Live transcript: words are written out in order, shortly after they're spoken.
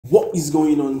What is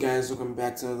going on, guys? Welcome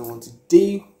back to another one.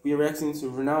 Today we are reacting to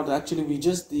Ronaldo. Actually, we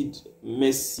just did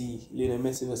Lionel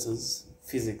Messi versus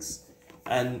physics,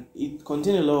 and it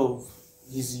contained a lot of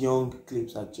his young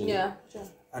clips actually. Yeah, sure.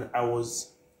 And I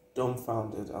was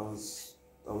dumbfounded. I was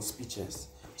speechless.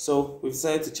 So we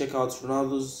decided to check out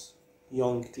Ronaldo's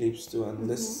young clips too, and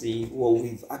let's see what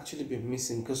we've actually been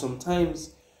missing. Because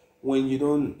sometimes when you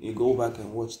go back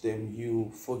and watch them,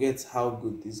 you forget how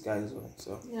good these guys were.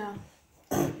 So yeah.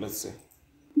 Let's see.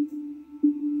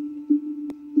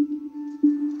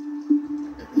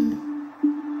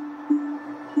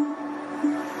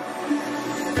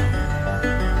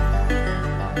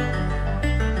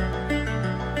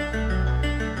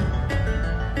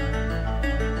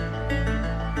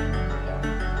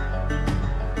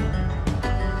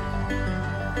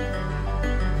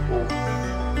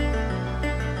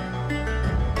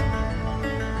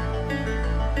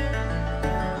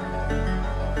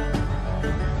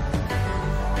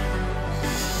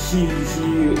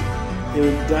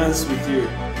 He'll dance with you,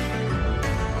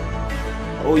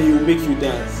 or he'll make you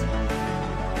dance.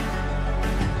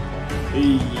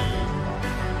 Hey.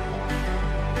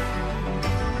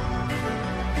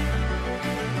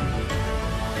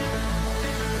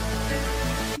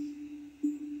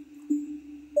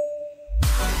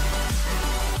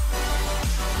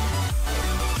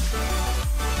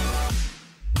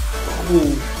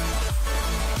 Oh,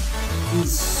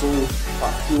 he's so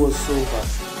fast. He was so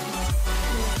fast.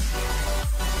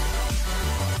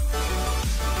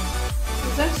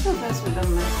 He's actually fast with the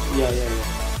Messi. Yeah.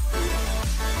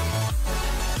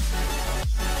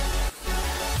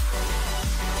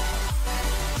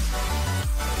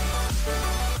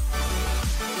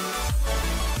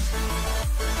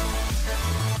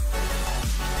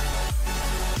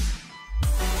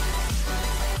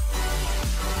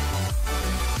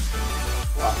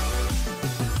 Wow.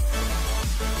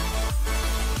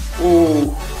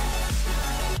 Oh.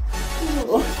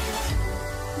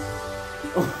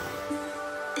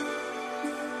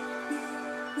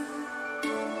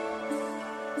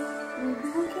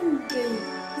 How can they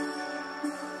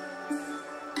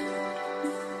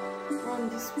run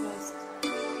this fast?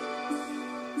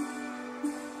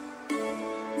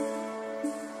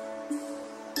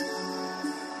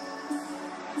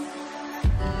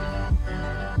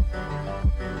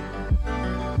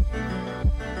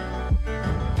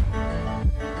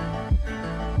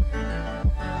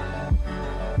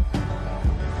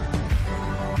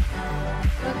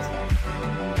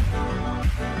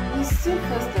 He's still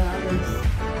faster than others.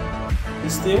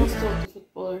 He's still? Most of the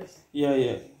footballers. Yeah.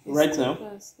 He's Right still now?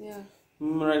 fast, yeah.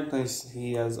 Right now,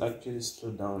 he has actually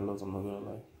slowed down a lot, I'm not gonna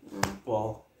lie.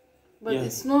 But yeah.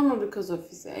 it's normal because of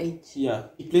his age. Yeah,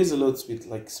 he plays a lot with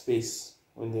like space.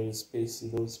 When there is space, he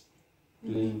does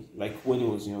play. Like when he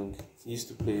was young, he used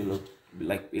to play a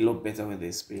lot better when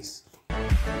there's space.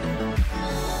 Like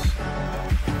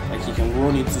he can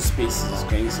run into spaces,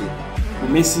 can you see? But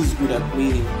Messi is good at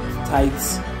playing in tight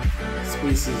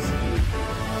spaces.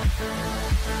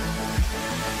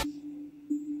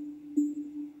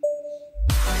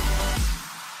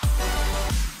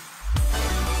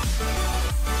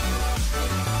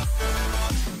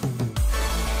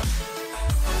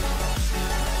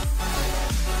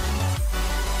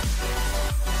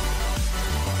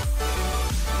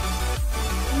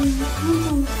 You can't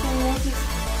understand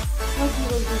what he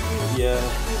will do. Yeah.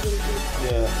 He will do.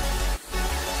 Yeah.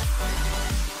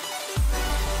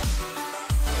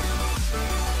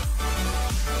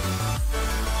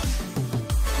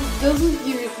 It doesn't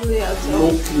give you clear at all. No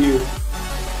clue. You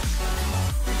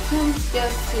can't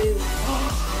guess his.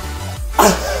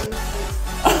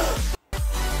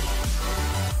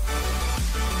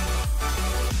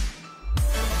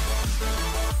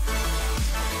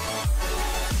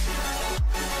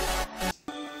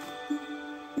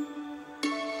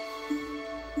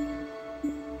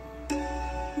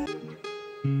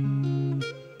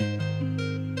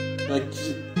 Like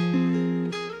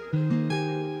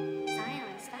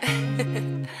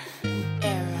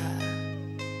Era.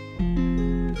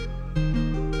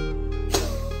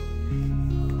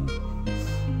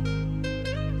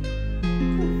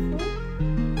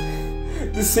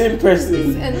 the same person.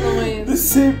 It's annoying. The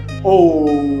same. Oh.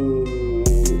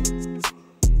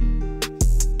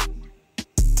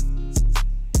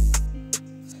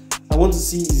 I want to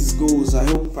see his goals. I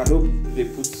hope they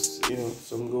put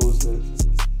some goals there.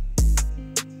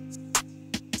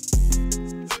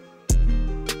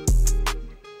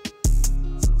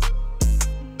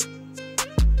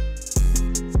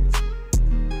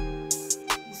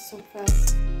 He's so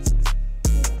fast.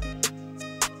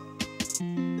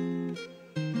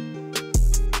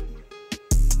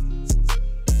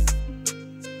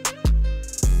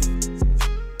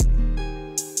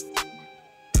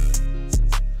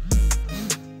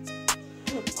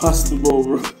 Pass the ball,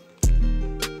 bro.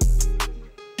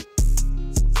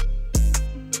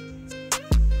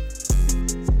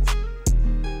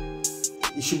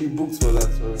 He should be booked for that,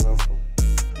 for example.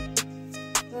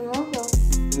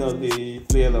 Ronaldo. No, the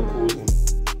player that pulled him.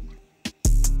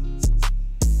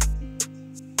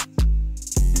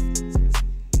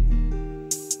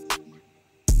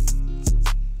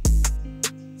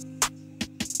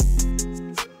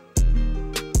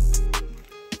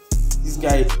 This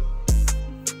guy,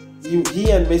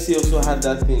 he and Messi also had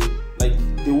that thing. Like,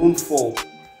 they won't fall.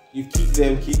 You kick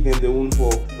them, they won't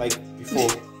fall. Like before.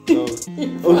 So,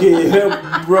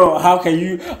 okay, bro, how can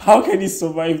he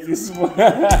survive this one?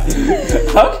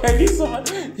 How can he survive?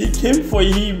 He came for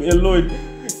him alone.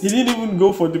 He didn't even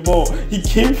go for the ball. He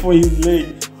came for his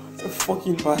leg.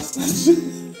 Fucking bastard.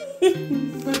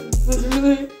 But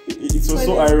really, It was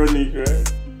so ironic,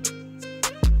 right?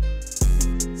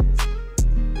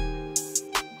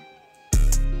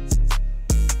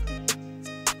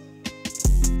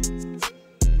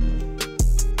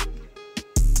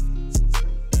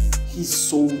 He's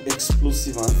so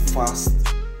explosive and fast.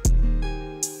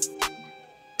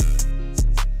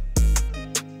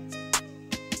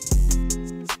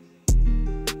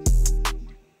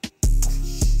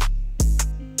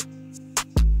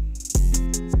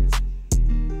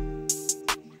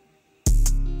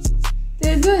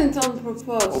 they're doing it on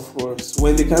purpose. Of course,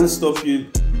 when they can't stop you,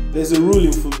 there's a rule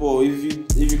in football. If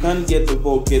you can't get the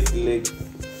ball, get the leg.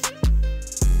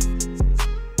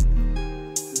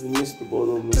 If you miss the ball,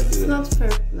 don't miss But it's the leg. not fair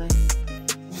play.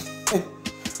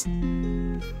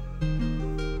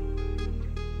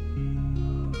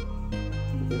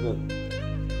 Look at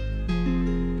that.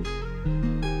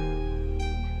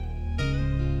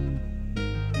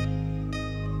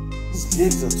 His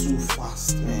legs are too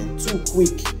fast, man. Too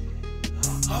quick.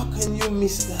 How can you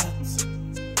miss that?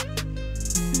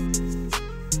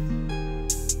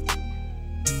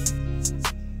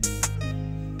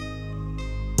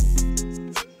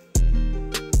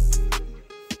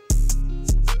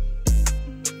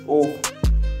 Oh.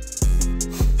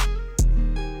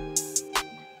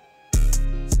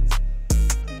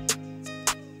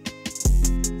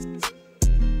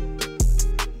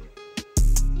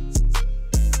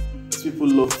 These people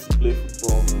love to play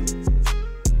football, man.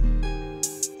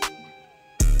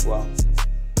 Wow.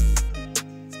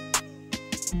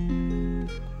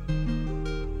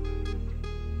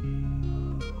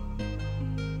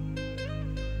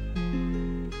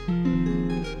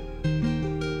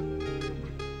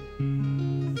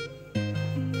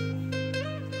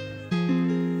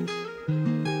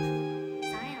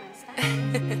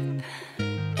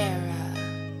 Era.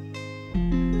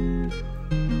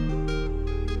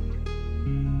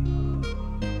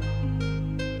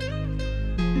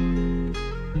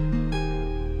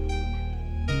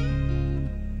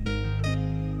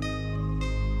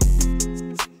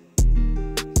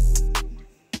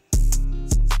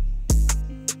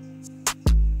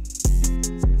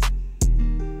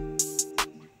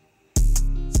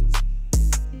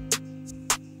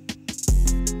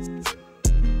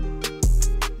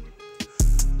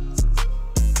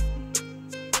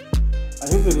 I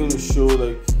think they're going to show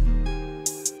like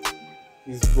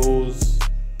his goals,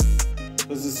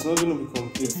 because it's not going to be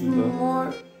complete without.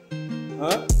 More,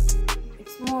 Huh?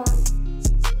 it's more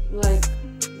like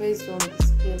based on the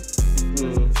skill.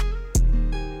 Mm.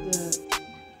 The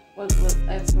what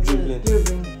I forgot. Dribbling.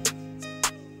 Dribbling.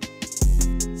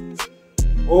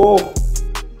 Oh!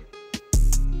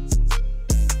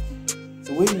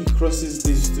 The way he crosses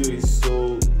these two is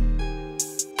so.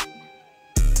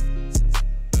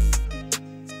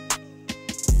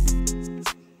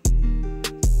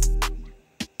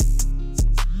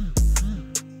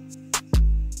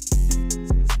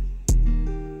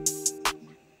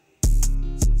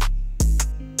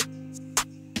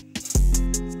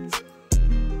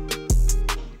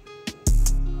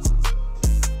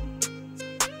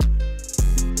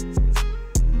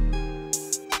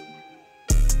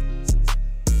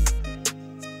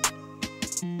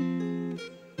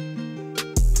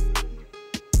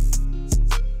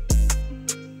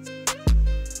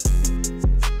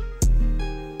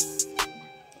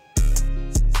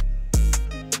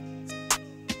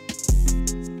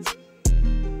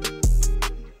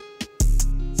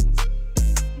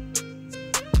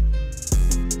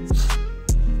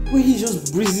 Where he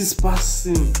just breezes past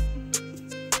him.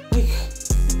 Like.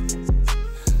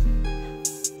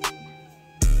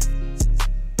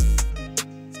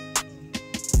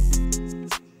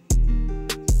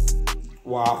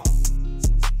 Wow.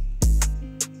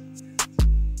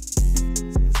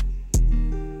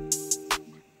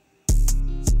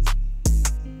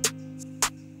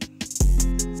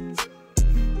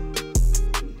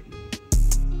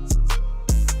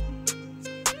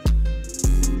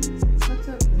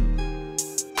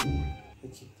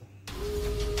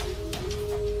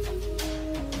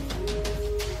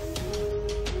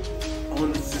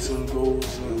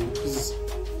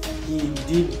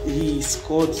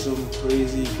 scored some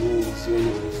crazy goals when he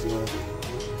was young.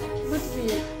 But we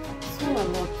saw a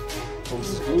lot. From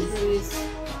school. Please.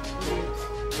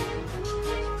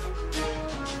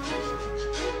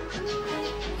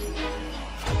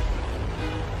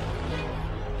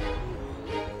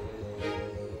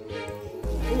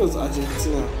 It was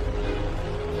Argentina.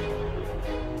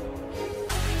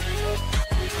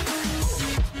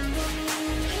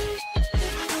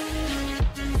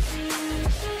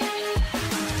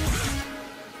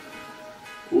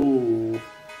 Oh.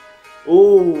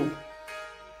 Oh.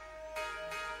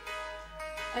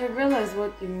 I realize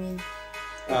what you mean.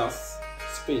 Ah,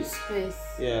 It's space. space.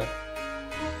 Yeah.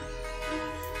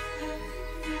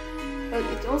 But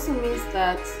it also means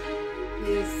that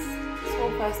he's so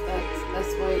fast that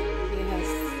that's why he has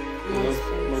no Not-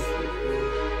 space.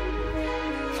 not-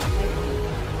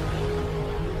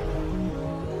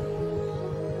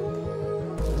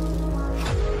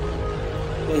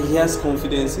 Yeah, he has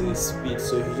confidence in his speed,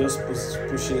 so he just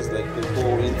pushes like the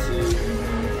ball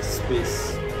into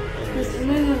space. Because And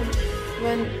imagine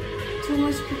when too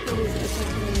much people is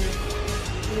attacking you,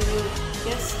 you will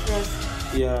get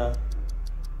stressed. yeah.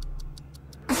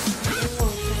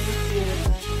 Everyone can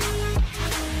feel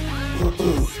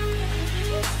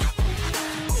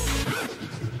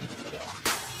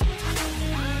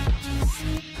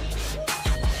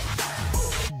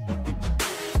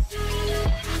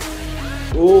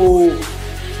Oh.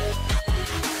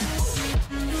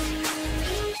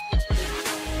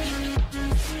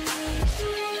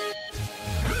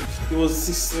 He was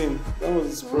 16. That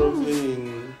was probably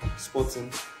in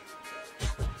Sporting.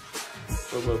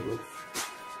 Probably.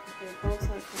 Okay, both are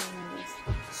coming this.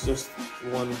 It's just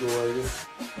one goal, I guess.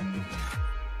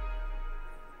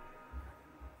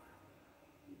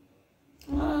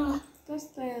 That's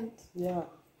the end. Yeah.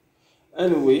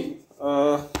 Anyway,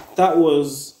 that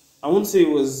was, I won't say it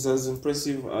was as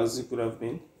impressive as it could have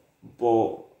been,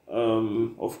 but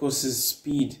of course his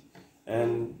speed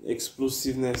and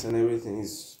explosiveness and everything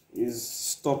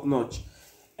is top notch,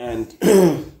 and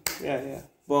yeah.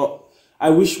 But I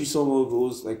wish we saw more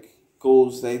goals, like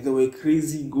there were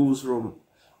crazy goals from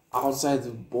outside the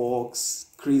box,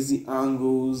 crazy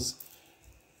angles,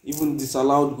 even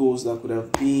disallowed goals that could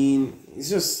have been. It's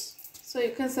just, So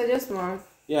you can suggest more.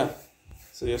 yeah.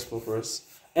 So just more for us.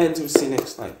 And we'll see you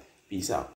next time. Peace out.